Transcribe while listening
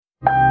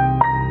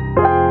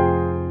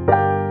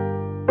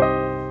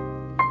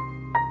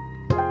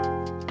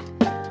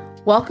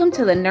Welcome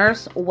to the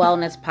Nurse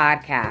Wellness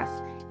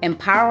Podcast,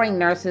 empowering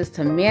nurses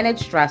to manage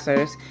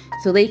stressors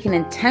so they can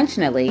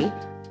intentionally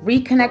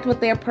reconnect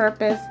with their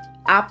purpose,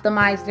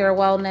 optimize their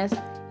wellness,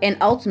 and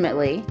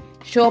ultimately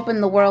show up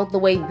in the world the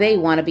way they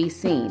want to be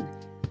seen.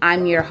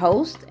 I'm your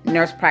host,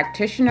 nurse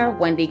practitioner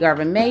Wendy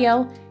Garvin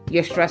Mayo,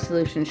 your stress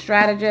solution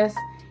strategist.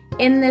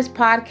 In this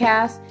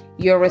podcast,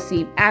 you'll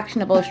receive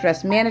actionable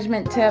stress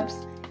management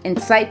tips,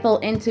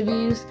 insightful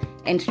interviews,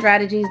 and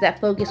strategies that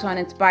focus on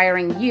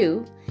inspiring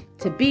you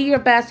to be your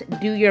best,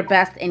 do your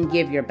best, and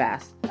give your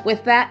best.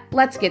 With that,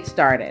 let's get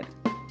started.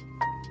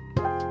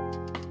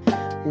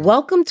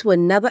 Welcome to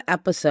another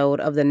episode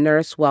of the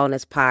Nurse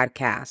Wellness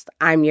Podcast.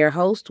 I'm your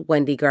host,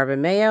 Wendy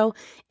Garvin Mayo,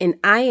 and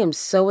I am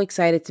so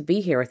excited to be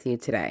here with you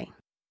today.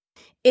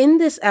 In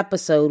this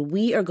episode,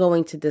 we are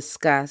going to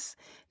discuss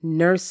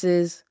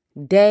Nurses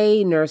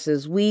Day,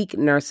 Nurses Week,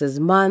 Nurses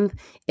Month.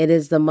 It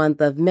is the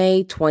month of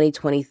May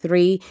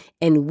 2023,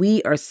 and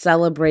we are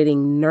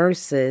celebrating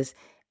nurses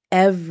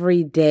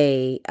every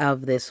day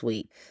of this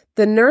week.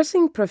 The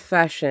nursing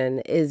profession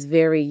is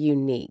very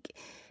unique,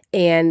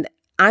 and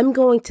I'm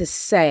going to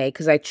say,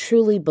 because I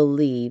truly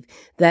believe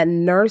that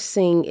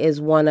nursing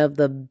is one of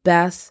the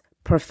best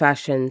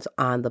professions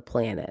on the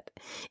planet.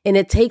 And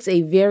it takes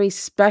a very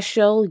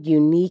special,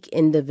 unique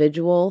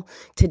individual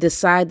to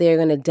decide they're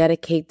going to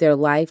dedicate their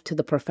life to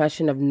the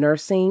profession of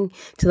nursing,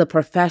 to the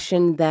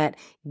profession that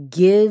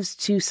gives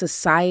to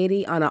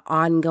society on an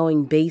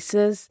ongoing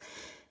basis.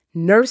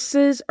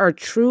 Nurses are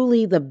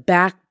truly the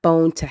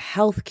backbone to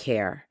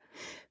healthcare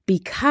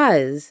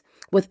because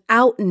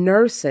without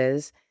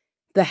nurses,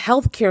 the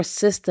healthcare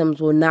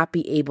systems will not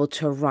be able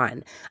to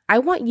run. I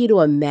want you to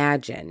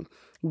imagine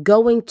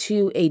going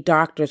to a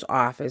doctor's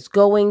office,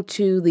 going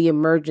to the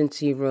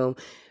emergency room,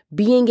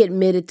 being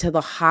admitted to the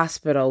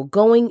hospital,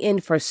 going in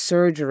for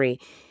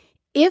surgery.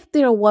 If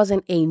there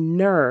wasn't a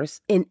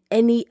nurse in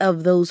any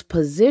of those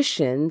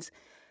positions,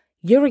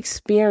 your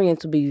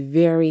experience would be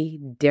very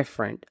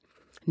different.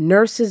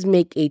 Nurses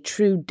make a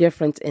true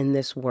difference in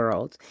this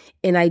world,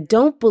 and I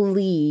don't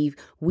believe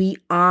we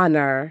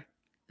honor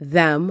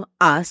them,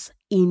 us,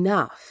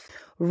 enough.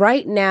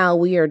 Right now,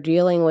 we are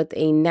dealing with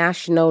a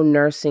national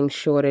nursing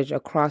shortage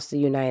across the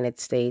United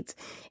States,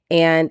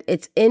 and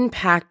it's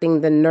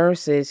impacting the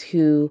nurses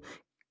who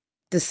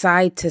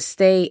decide to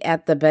stay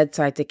at the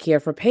bedside to care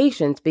for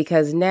patients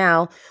because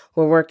now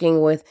we're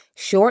working with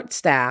short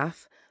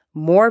staff,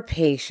 more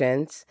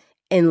patients,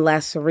 and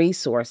less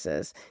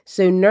resources.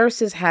 So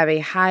nurses have a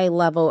high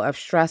level of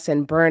stress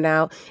and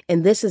burnout,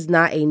 and this is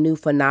not a new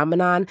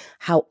phenomenon.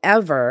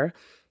 However,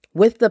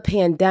 with the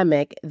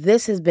pandemic,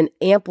 this has been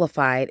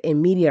amplified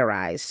and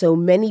meteorized. So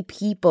many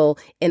people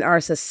in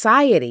our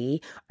society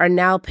are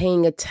now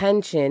paying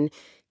attention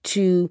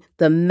to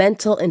the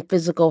mental and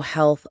physical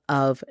health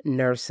of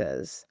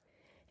nurses.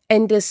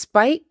 And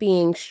despite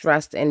being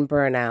stressed and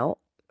burnout,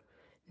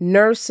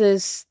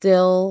 nurses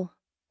still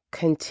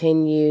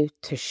continue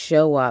to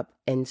show up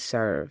and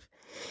serve.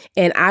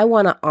 And I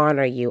want to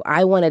honor you.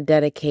 I want to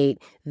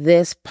dedicate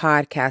this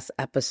podcast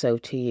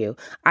episode to you.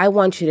 I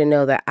want you to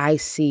know that I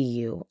see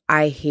you.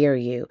 I hear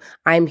you.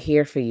 I'm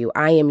here for you.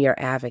 I am your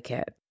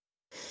advocate.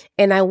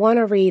 And I want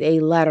to read a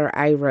letter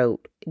I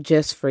wrote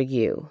just for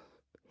you.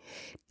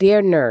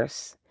 Dear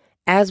nurse,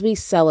 as we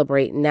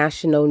celebrate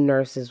National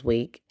Nurses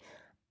Week,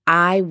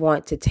 I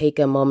want to take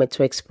a moment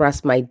to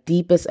express my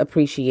deepest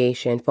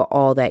appreciation for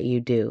all that you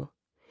do.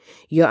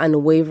 Your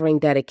unwavering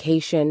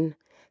dedication,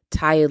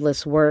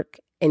 tireless work,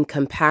 and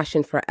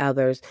compassion for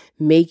others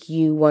make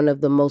you one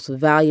of the most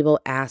valuable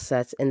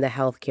assets in the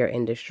healthcare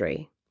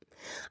industry.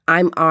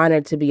 I'm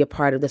honored to be a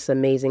part of this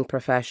amazing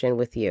profession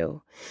with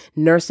you.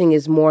 Nursing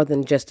is more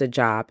than just a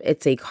job,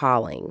 it's a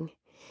calling.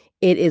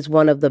 It is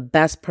one of the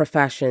best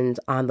professions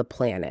on the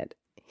planet.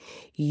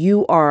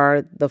 You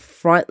are the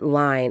front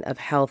line of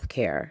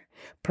healthcare,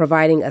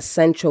 providing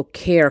essential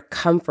care,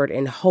 comfort,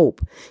 and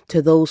hope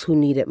to those who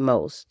need it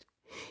most.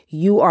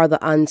 You are the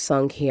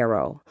unsung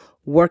hero,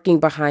 working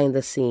behind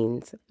the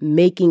scenes,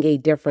 making a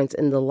difference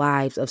in the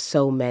lives of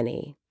so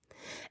many.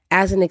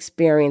 As an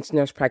experienced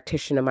nurse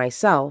practitioner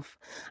myself,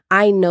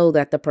 I know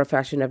that the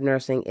profession of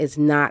nursing is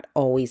not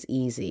always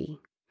easy.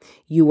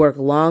 You work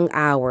long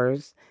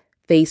hours,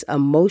 face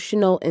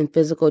emotional and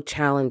physical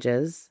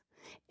challenges,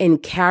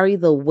 and carry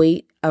the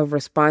weight of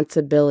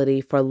responsibility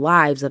for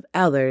lives of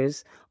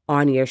others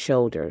on your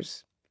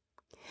shoulders.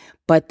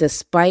 But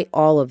despite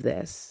all of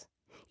this,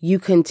 you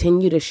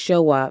continue to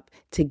show up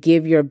to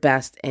give your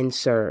best and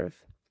serve.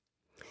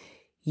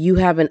 You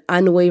have an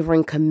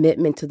unwavering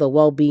commitment to the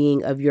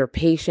well-being of your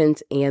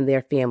patients and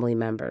their family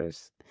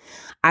members.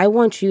 I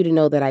want you to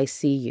know that I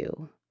see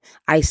you.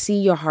 I see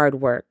your hard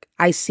work.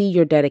 I see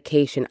your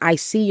dedication. I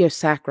see your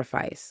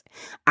sacrifice.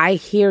 I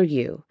hear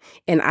you,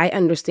 and I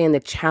understand the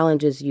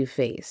challenges you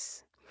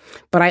face.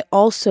 But I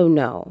also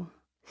know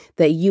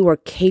that you are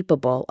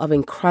capable of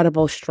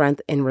incredible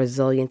strength and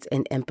resilience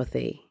and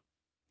empathy.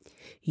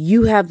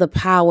 You have the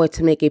power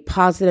to make a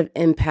positive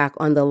impact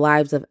on the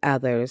lives of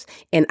others,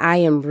 and I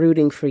am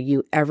rooting for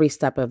you every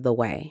step of the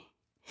way.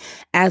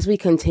 As we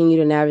continue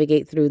to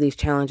navigate through these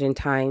challenging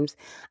times,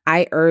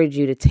 I urge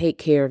you to take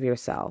care of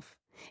yourself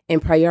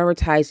and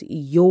prioritize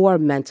your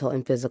mental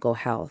and physical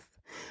health.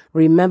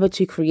 Remember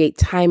to create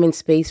time and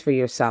space for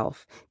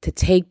yourself, to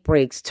take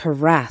breaks, to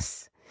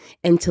rest,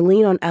 and to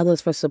lean on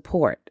others for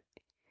support.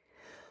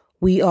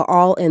 We are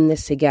all in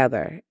this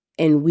together,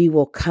 and we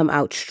will come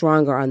out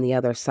stronger on the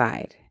other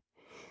side.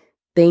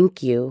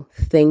 Thank you,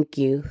 thank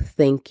you,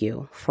 thank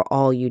you for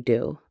all you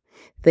do.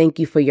 Thank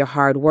you for your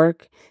hard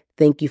work.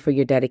 Thank you for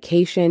your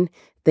dedication.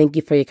 Thank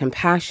you for your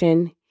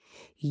compassion.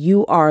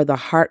 You are the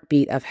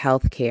heartbeat of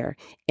healthcare,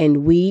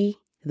 and we,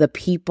 the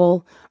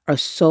people, are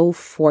so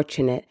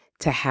fortunate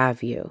to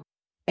have you.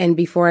 And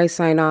before I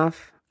sign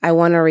off, I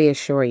want to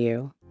reassure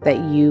you that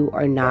you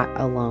are not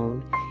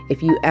alone.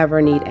 If you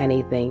ever need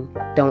anything,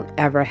 don't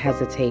ever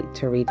hesitate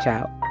to reach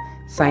out.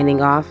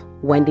 Signing off,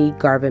 Wendy,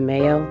 Garvin,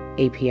 Mayo,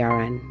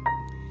 APRN.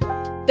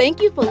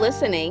 Thank you for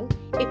listening.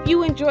 If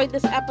you enjoyed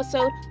this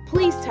episode,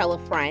 please tell a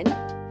friend.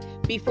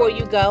 Before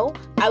you go,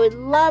 I would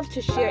love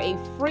to share a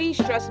free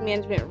stress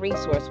management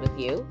resource with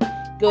you.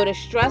 Go to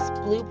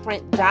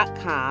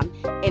stressblueprint.com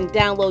and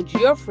download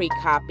your free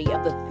copy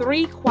of the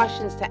 3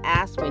 questions to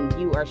ask when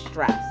you are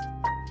stressed.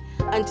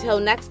 Until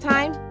next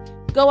time,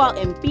 go out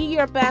and be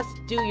your best,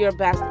 do your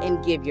best,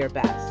 and give your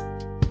best.